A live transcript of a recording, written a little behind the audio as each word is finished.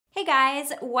Hey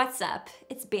guys, what's up?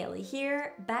 It's Bailey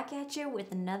here, back at you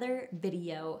with another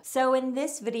video. So in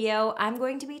this video, I'm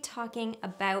going to be talking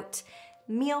about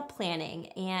meal planning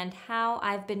and how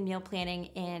I've been meal planning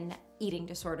in eating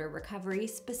disorder recovery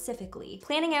specifically.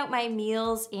 Planning out my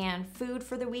meals and food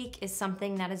for the week is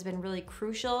something that has been really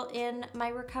crucial in my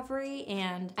recovery,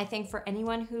 and I think for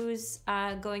anyone who's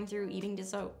going through eating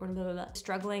disorder,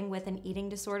 struggling with an eating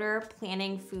disorder,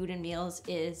 planning food and meals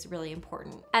is really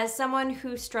important. As someone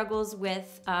who struggles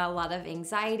with a lot of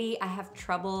anxiety, I have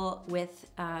trouble with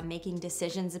making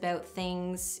decisions about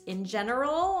things in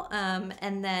general,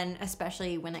 and then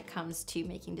especially when it comes to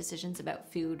making decisions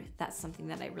about food, that's something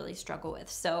that I really struggle with.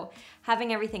 So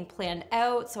having everything planned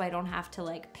out so I don't have to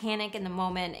like panic in the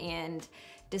moment and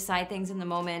decide things in the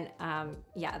moment,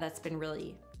 yeah, that's been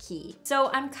really key. So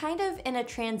I'm kind of in a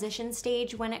transition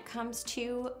stage when it comes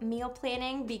to meal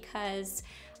planning, because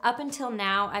up until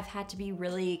now, I've had to be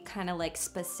really kind of like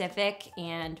specific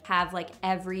and have like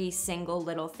every single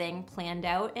little thing planned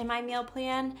out in my meal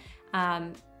plan.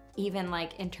 Even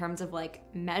like in terms of like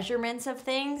measurements of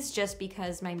things, just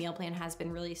because my meal plan has been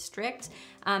really strict.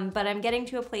 But I'm getting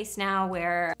to a place now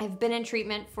where I've been in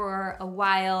treatment for a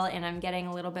while and I'm getting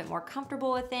a little bit more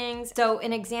comfortable with things. So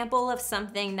an example of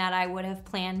something that I would have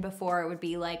planned before would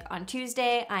be like on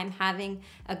Tuesday, I'm having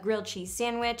a grilled cheese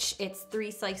sandwich. It's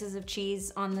 3 slices of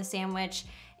cheese on the sandwich,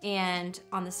 and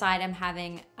on the side I'm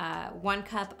having 1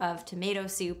 cup of tomato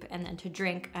soup, and then to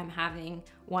drink I'm having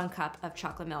 1 cup of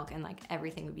chocolate milk, and like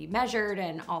everything would be measured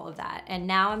and all of that. And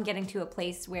now I'm getting to a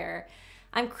place where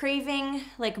I'm craving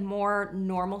like more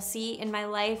normalcy in my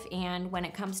life and when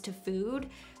it comes to food.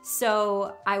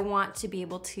 So I want to be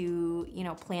able to, you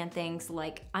know, plan things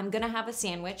like I'm gonna have a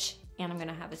sandwich and I'm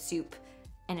gonna have a soup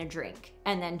and a drink,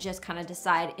 and then just kind of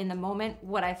decide in the moment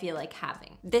what I feel like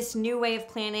having. This new way of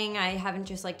planning, I haven't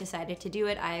just like decided to do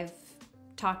it. I've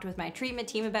talked with my treatment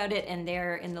team about it and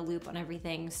they're in the loop on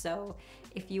everything. So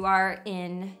if you are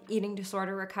in eating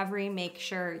disorder recovery, make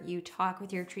sure you talk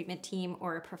with your treatment team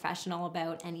or a professional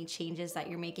about any changes that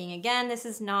you're making. Again, this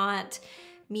is not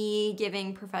me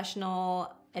giving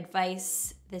professional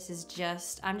advice. This is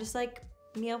just, I'm just like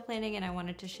meal planning and I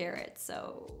wanted to share it.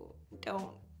 So don't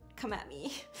come at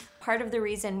me. Part of the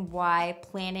reason why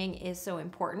planning is so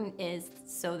important is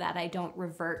so that I don't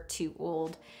revert to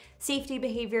old safety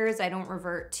behaviors. I don't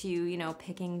revert to, you know,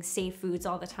 picking safe foods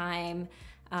all the time,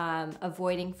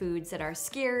 avoiding foods that are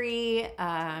scary,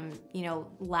 you know,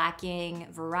 lacking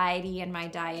variety in my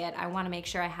diet. I want to make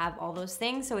sure I have all those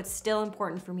things. So it's still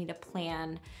important for me to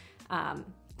plan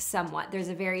somewhat. There's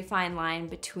a very fine line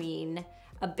between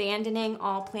abandoning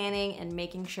all planning and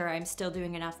making sure I'm still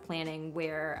doing enough planning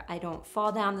where I don't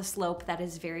fall down the slope that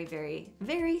is very, very,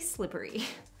 very slippery.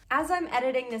 As I'm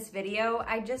editing this video,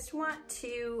 I just want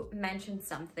to mention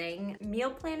something. Meal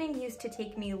planning used to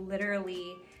take me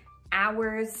literally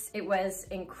hours. It was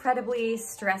incredibly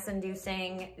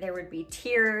stress-inducing. There would be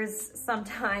tears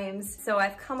sometimes. So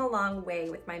I've come a long way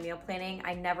with my meal planning.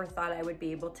 I never thought I would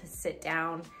be able to sit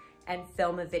down and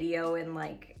film a video in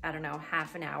like, I don't know,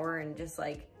 half an hour and just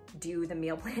like do the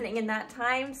meal planning in that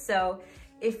time. So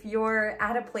if you're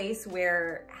at a place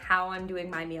where how I'm doing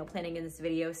my meal planning in this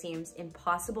video seems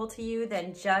impossible to you,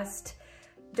 then just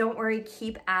don't worry,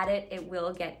 keep at it. It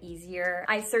will get easier.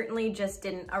 I certainly just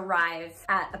didn't arrive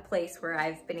at a place where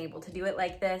I've been able to do it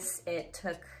like this. It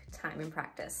took time and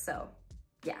practice, so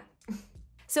yeah.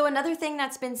 So another thing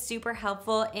that's been super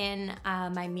helpful in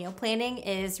my meal planning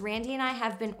is Randy and I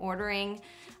have been ordering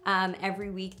every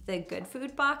week the Good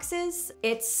Food boxes.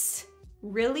 It's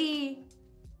really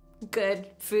good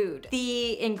food.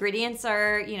 The ingredients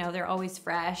are, you know, they're always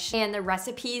fresh, and the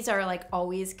recipes are like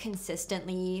always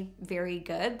consistently very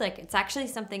good. Like it's actually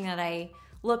something that I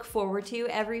look forward to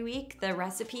every week, the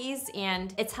recipes,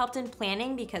 and it's helped in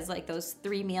planning because like those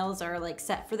 3 meals are like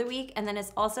set for the week, and then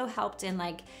it's also helped in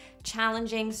like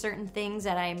challenging certain things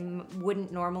that I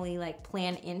wouldn't normally like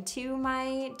plan into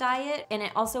my diet. And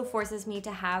it also forces me to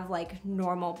have like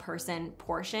normal person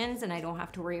portions, and I don't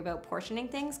have to worry about portioning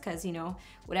things because, you know,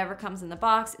 whatever comes in the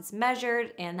box, it's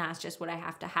measured and that's just what I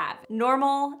have to have.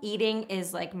 Normal eating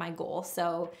is like my goal.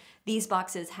 So these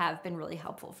boxes have been really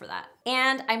helpful for that.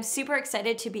 And I'm super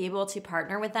excited to be able to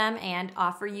partner with them and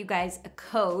offer you guys a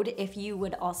code if you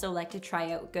would also like to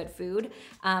try out Good Food.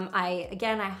 I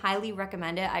highly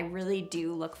recommend it. I really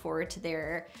do look forward to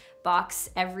their box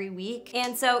every week.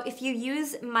 And so if you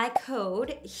use my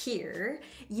code here,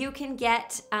 you can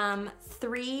get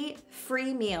 3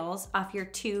 free meals off your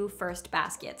 2 first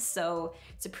baskets. So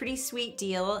it's a pretty sweet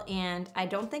deal and I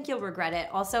don't think you'll regret it.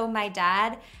 Also, my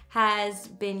dad has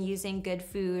been using Good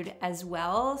Food as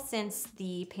well since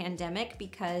the pandemic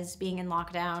because being in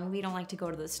lockdown, we don't like to go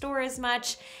to the store as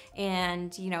much.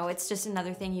 And you know, it's just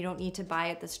another thing you don't need to buy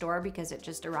at the store because it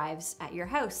just arrives at your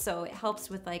house. So it helps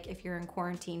with like if you're in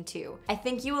quarantine too. I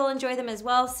think you will enjoy them as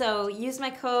well. So use my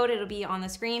code, it'll be on the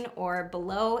screen or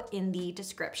below in the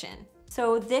description.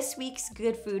 So this week's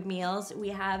Good Food meals, we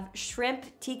have shrimp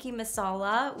tikka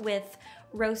masala with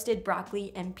roasted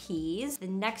broccoli and peas. The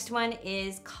next one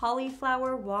is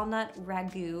cauliflower walnut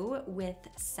ragu with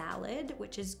salad,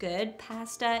 which is good.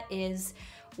 Pasta is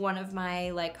one of my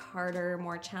like harder,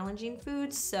 more challenging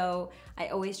foods, so I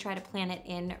always try to plan it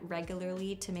in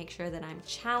regularly to make sure that I'm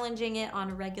challenging it on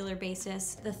a regular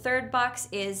basis. The third box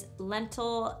is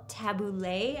lentil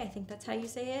tabbouleh, I think that's how you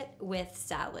say it, with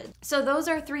salad. So those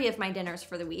are 3 of my dinners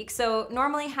for the week. So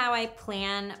normally how I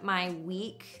plan my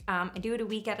week, I do it a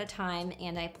week at a time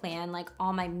and I plan like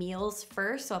all my meals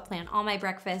first. So I'll plan all my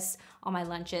breakfasts, all my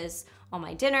lunches, all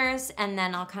my dinners, and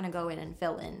then I'll kind of go in and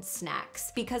fill in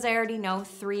snacks. Because I already know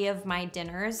 3 of my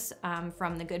dinners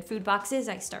from the Good Food boxes,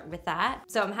 I start with that.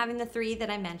 So I'm having the 3 that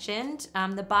I mentioned.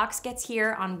 The box gets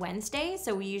here on Wednesday,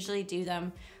 so we usually do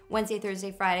them Wednesday,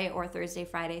 Thursday, Friday, or Thursday,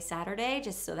 Friday, Saturday,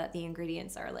 just so that the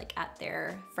ingredients are like at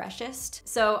their freshest.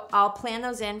 So I'll plan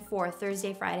those in for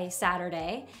Thursday, Friday,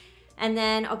 Saturday. And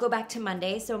then I'll go back to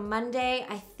Monday. So Monday,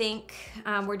 I think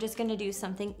we're just gonna do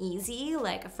something easy,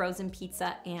 like a frozen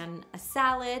pizza and a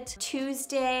salad.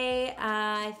 Tuesday,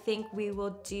 I think we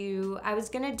will do, I was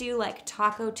gonna do like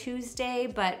Taco Tuesday,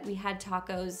 but we had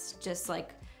tacos just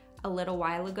like a little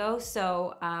while ago.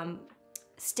 So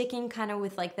sticking kind of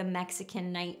with like the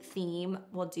Mexican night theme,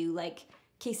 we'll do like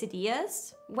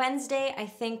quesadillas. Wednesday, I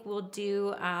think we'll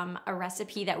do a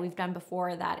recipe that we've done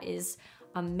before that is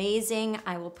amazing.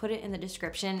 I will put it in the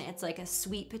description. It's like a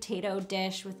sweet potato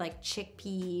dish with like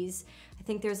chickpeas. I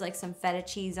think there's like some feta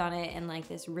cheese on it and like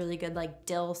this really good like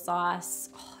dill sauce.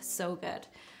 Oh, so good.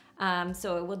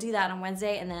 So we'll do that on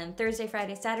Wednesday, and then Thursday,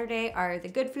 Friday, Saturday are the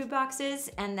Good Food boxes,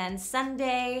 and then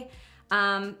Sunday,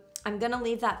 I'm gonna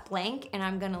leave that blank and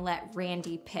I'm gonna let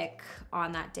Randy pick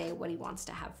on that day what he wants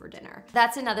to have for dinner.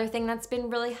 That's another thing that's been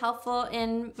really helpful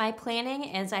in my planning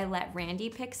is I let Randy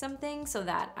pick something so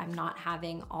that I'm not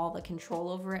having all the control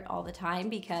over it all the time,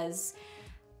 because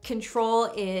control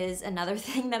is another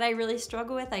thing that I really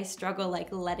struggle with. I struggle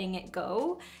like letting it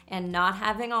go and not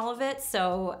having all of it.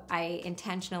 So I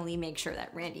intentionally make sure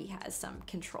that Randy has some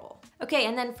control. Okay,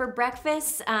 and then for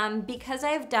breakfast, because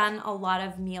I've done a lot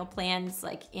of meal plans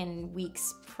like in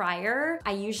weeks prior,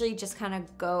 I usually just kind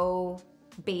of go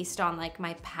based on like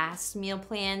my past meal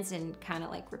plans and kind of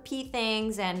like repeat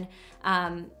things. And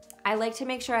I like to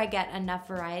make sure I get enough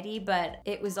variety, but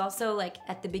it was also like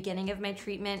at the beginning of my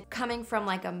treatment, coming from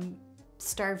like a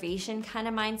starvation kind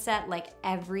of mindset, like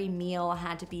every meal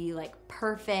had to be like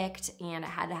perfect and I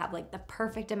had to have like the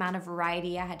perfect amount of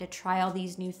variety. I had to try all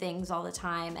these new things all the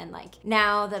time. And like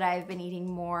now that I've been eating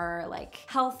more like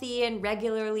healthy and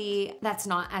regularly, that's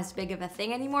not as big of a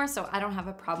thing anymore. So I don't have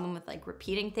a problem with like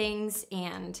repeating things.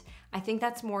 And I think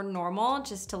that's more normal,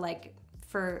 just to like,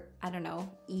 for, I don't know,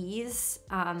 ease,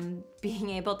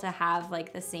 being able to have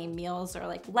like the same meals or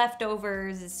like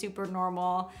leftovers is super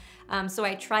normal. So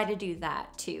I try to do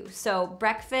that too. So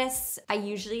breakfast, I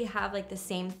usually have like the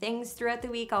same things throughout the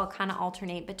week. I'll kind of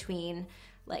alternate between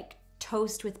like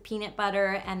toast with peanut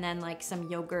butter and then like some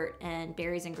yogurt and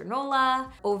berries and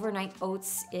granola. Overnight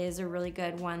oats is a really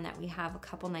good one that we have a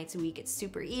couple nights a week. It's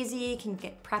super easy, can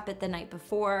prep it the night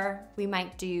before. We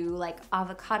might do like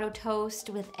avocado toast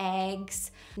with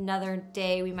eggs. Another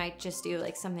day we might just do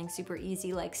like something super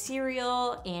easy like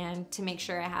cereal, and to make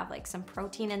sure I have like some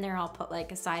protein in there, I'll put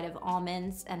like a side of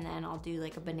almonds and then I'll do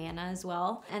like a banana as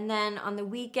well. And then on the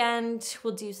weekend,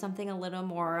 we'll do something a little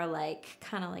more like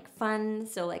kind of like fun.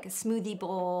 So like a smoothie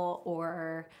bowl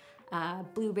or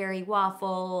blueberry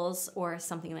waffles or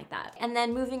something like that. And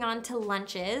then moving on to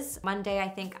lunches, Monday I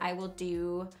think I will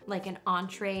do like an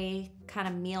entree kind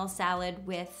of meal salad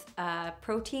with a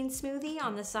protein smoothie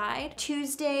on the side.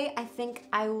 Tuesday I think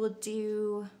I will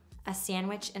do a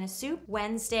sandwich and a soup.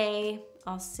 Wednesday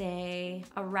I'll say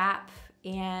a wrap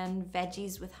and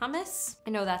veggies with hummus. I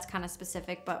know that's kind of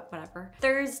specific, but whatever.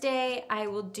 Thursday I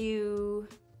will do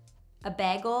a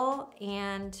bagel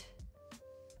and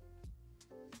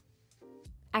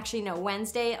actually, no,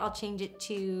 Wednesday, I'll change it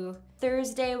to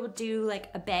Thursday. We'll do like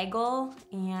a bagel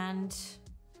and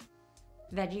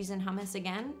veggies and hummus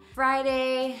again.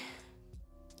 Friday,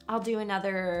 I'll do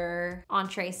another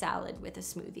entree salad with a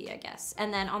smoothie, I guess.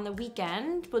 And then on the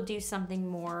weekend, we'll do something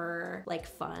more like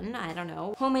fun, I don't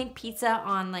know. Homemade pizza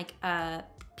on like a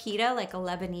pita, like a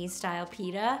Lebanese style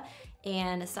pita,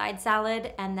 and a side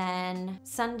salad. And then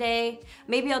Sunday,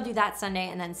 maybe I'll do that Sunday,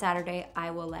 and then Saturday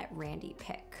I will let Randy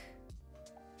pick.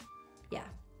 Yeah.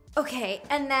 Okay,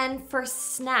 and then for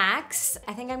snacks,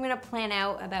 I think I'm gonna plan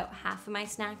out about half of my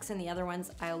snacks and the other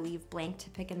ones I'll leave blank to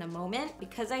pick in the moment.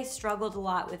 Because I struggled a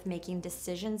lot with making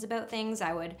decisions about things,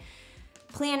 I would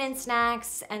plan in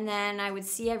snacks and then I would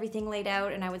see everything laid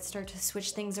out and I would start to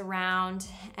switch things around,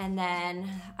 and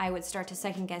then I would start to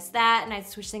second guess that, and I'd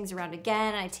switch things around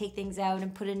again, and I'd take things out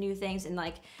and put in new things, and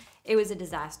like, it was a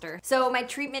disaster. So my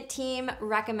treatment team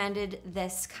recommended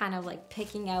this kind of like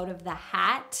picking out of the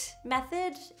hat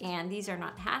method. And these are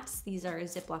not hats, these are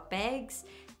Ziploc bags,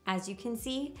 as you can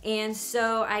see. And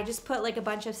so I just put like a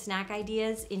bunch of snack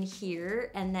ideas in here,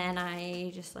 and then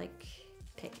I just like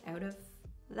pick out of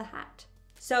the hat.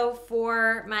 So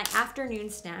for my afternoon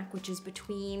snack, which is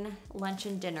between lunch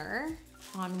and dinner,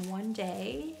 on one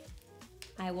day,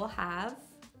 I will have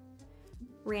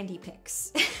Randy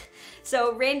picks.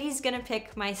 So Randy's gonna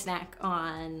pick my snack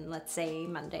on, let's say,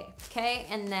 Monday, okay?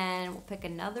 And then we'll pick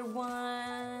another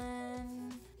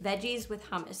one, veggies with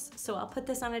hummus. So I'll put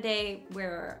this on a day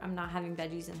where I'm not having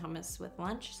veggies and hummus with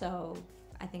lunch, so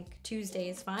I think Tuesday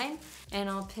is fine. And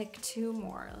I'll pick two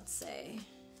more, let's say.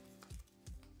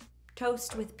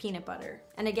 Toast with peanut butter.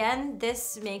 And again,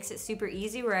 this makes it super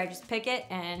easy where I just pick it,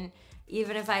 and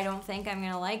even if I don't think I'm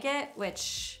gonna like it,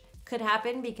 which could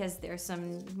happen because there's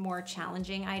some more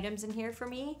challenging items in here for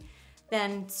me,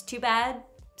 then it's too bad,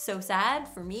 so sad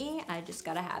for me, I just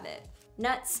gotta have it.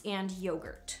 Nuts and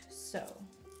yogurt. So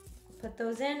put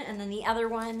those in, and then the other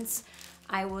ones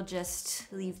I will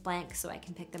just leave blank so I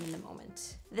can pick them in the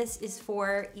moment. This is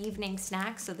for evening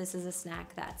snacks, so this is a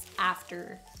snack that's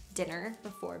after dinner,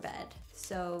 before bed.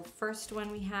 So first one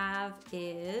we have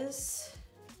is,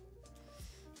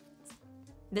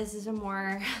 this is a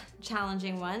more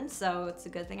challenging one, so it's a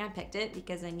good thing I picked it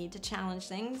because I need to challenge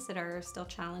things that are still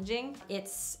challenging.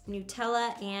 It's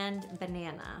Nutella and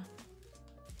banana.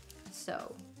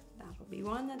 So that'll be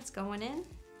one that's going in,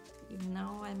 even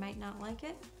though I might not like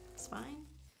it, it's fine.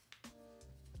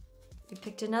 We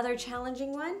picked another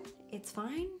challenging one, it's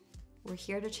fine. We're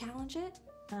here to challenge it.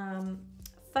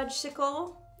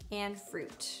 Fudgesicle and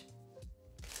fruit.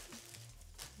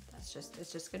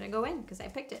 It's just gonna go in because I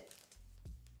picked it.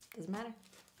 Doesn't matter.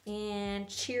 And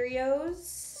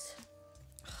Cheerios.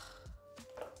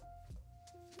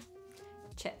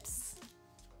 Chips.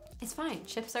 It's fine,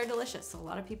 chips are delicious. A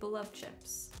lot of people love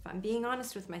chips. If I'm being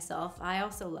honest with myself, I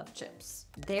also love chips.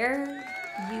 There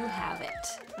you have it.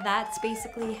 That's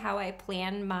basically how I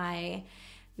plan my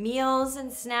meals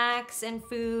and snacks and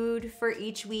food for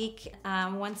each week.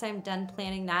 Once I'm done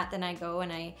planning that, then I go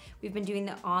and we've been doing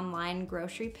the online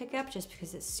grocery pickup just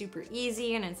because it's super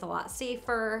easy and it's a lot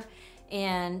safer.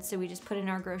 And so we just put in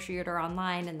our grocery order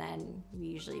online, and then we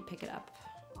usually pick it up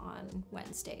on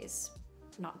Wednesdays.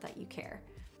 Not that you care.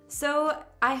 So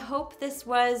I hope this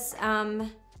was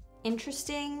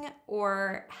interesting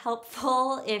or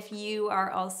helpful if you are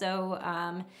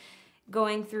also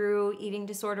going through eating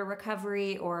disorder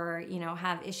recovery, or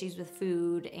have issues with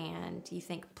food and you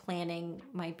think planning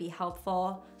might be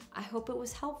helpful. I hope it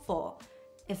was helpful.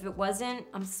 If it wasn't,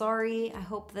 I'm sorry. I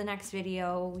hope the next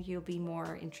video you'll be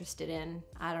more interested in.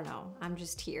 I don't know, I'm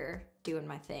just here doing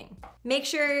my thing. Make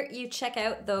sure you check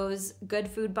out those good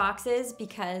food boxes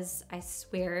because I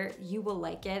swear you will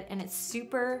like it, and it's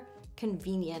super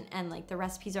convenient, and like the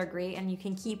recipes are great, and you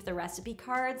can keep the recipe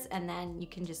cards and then you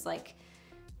can just like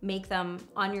make them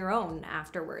on your own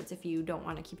afterwards if you don't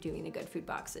want to keep doing the good food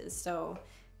boxes. So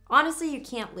honestly, you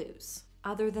can't lose.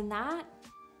 Other than that,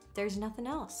 there's nothing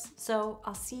else. So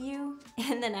I'll see you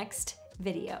in the next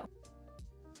video.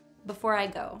 Before I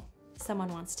go, someone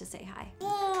wants to say hi.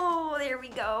 Oh, there we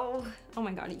go. Oh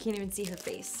my God, you can't even see her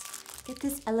face. Get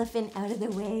this elephant out of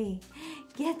the way.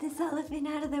 Get this elephant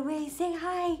out of the way. Say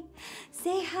hi.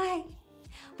 Say hi.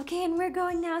 Okay, and we're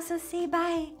going now, so say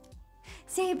bye.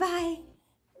 Say bye.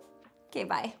 Okay,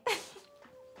 bye.